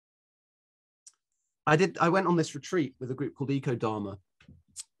I went on this retreat with a group called Eco Dharma,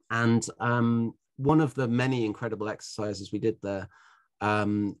 and one of the many incredible exercises we did there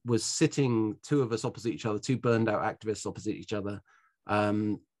was sitting, two of us opposite each other, two burned out activists opposite each other,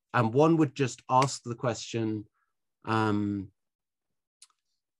 and one would just ask the question,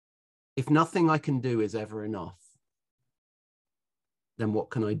 if nothing I can do is ever enough, then what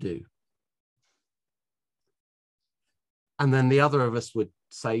can I do? And then the other of us would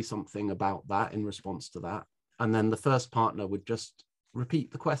say something about that in response to that. And then the first partner would just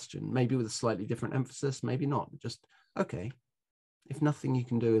repeat the question, maybe with a slightly different emphasis, maybe not. Just, okay, if nothing you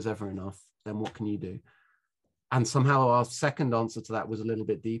can do is ever enough, then what can you do? And somehow our second answer to that was a little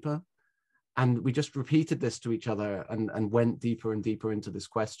bit deeper. And we just repeated this to each other and went deeper and deeper into this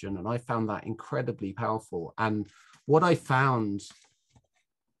question. And I found that incredibly powerful. And what I found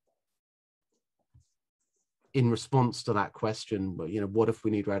in response to that question, you know, what if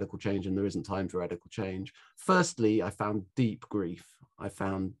we need radical change and there isn't time for radical change? Firstly, I found deep grief. I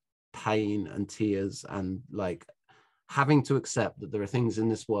found pain and tears and like having to accept that there are things in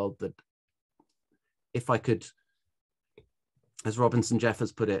this world that if I could, as Robinson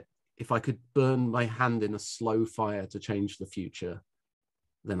Jeffers put it, if I could burn my hand in a slow fire to change the future,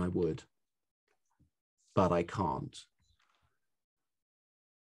 then I would, but I can't.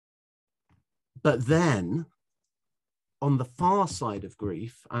 But then on the far side of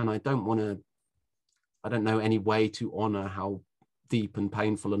grief, and I don't know any way to honor how deep and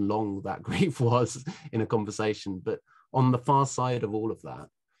painful and long that grief was in a conversation, but on the far side of all of that,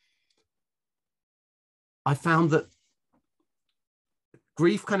 I found that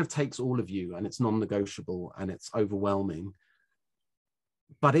grief kind of takes all of you and it's non-negotiable and it's overwhelming.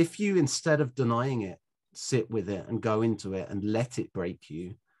 But if you, instead of denying it, sit with it and go into it and let it break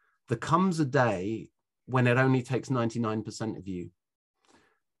you, there comes a day when it only takes 99% of you.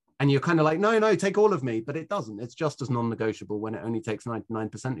 And you're kind of like, no, take all of me, but it doesn't. It's just as non-negotiable when it only takes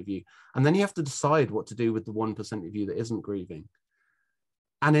 99% of you. And then you have to decide what to do with the 1% of you that isn't grieving.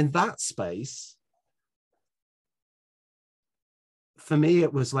 And in that space, for me,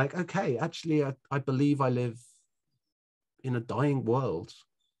 it was like, okay, actually, I believe I live in a dying world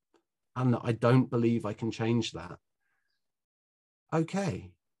and I don't believe I can change that. Okay,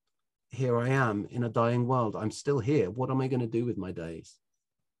 here I am in a dying world. I'm still here. What am I going to do with my days?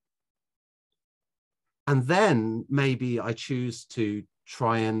 And then maybe I choose to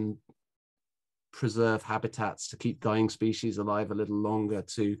try and preserve habitats to keep dying species alive a little longer,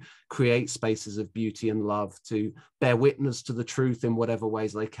 to create spaces of beauty and love, to bear witness to the truth in whatever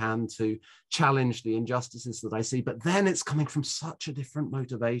ways I can, to challenge the injustices that I see. But then it's coming from such a different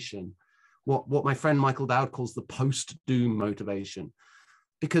motivation, what my friend Michael Dowd calls the post-doom motivation,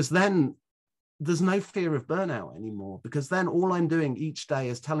 because then there's no fear of burnout anymore, because then all I'm doing each day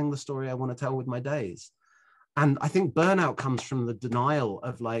is telling the story I want to tell with my days. And I think burnout comes from the denial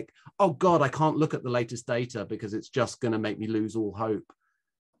of like, oh God, I can't look at the latest data because it's just going to make me lose all hope.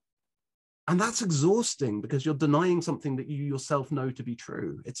 And that's exhausting because you're denying something that you yourself know to be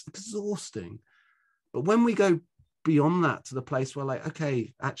true. It's exhausting. But when we go beyond that to the place where like,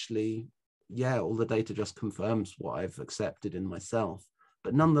 okay, actually, yeah, all the data just confirms what I've accepted in myself.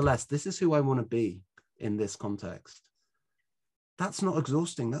 But nonetheless, this is who I want to be in this context. That's not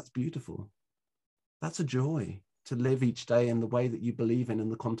exhausting. That's beautiful. That's a joy to live each day in the way that you believe in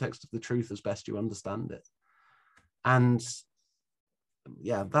the context of the truth as best you understand it. And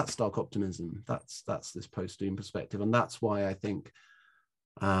yeah, that's dark optimism. That's this post-doom perspective. And that's why I think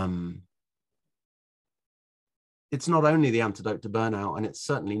it's not only the antidote to burnout, and it's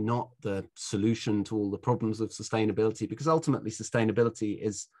certainly not the solution to all the problems of sustainability, because ultimately sustainability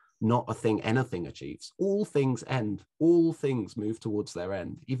is not a thing anything achieves. All things end, all things move towards their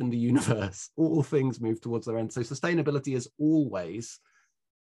end, even the universe, all things move towards their end. So sustainability is always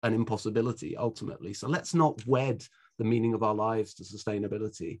an impossibility ultimately. So let's not wed the meaning of our lives to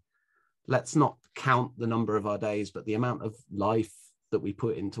sustainability. Let's not count the number of our days, but the amount of life that we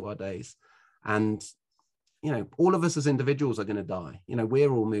put into our days. And, you know, all of us as individuals are going to die. You know,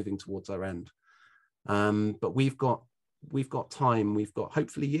 we're all moving towards our end. But we've got time, we've got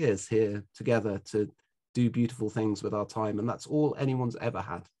hopefully years here together to do beautiful things with our time, and that's all anyone's ever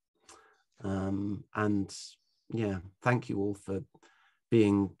had. And yeah, thank you all for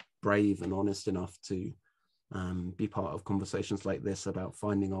being brave and honest enough to be part of conversations like this about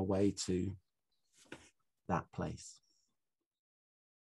finding our way to that place.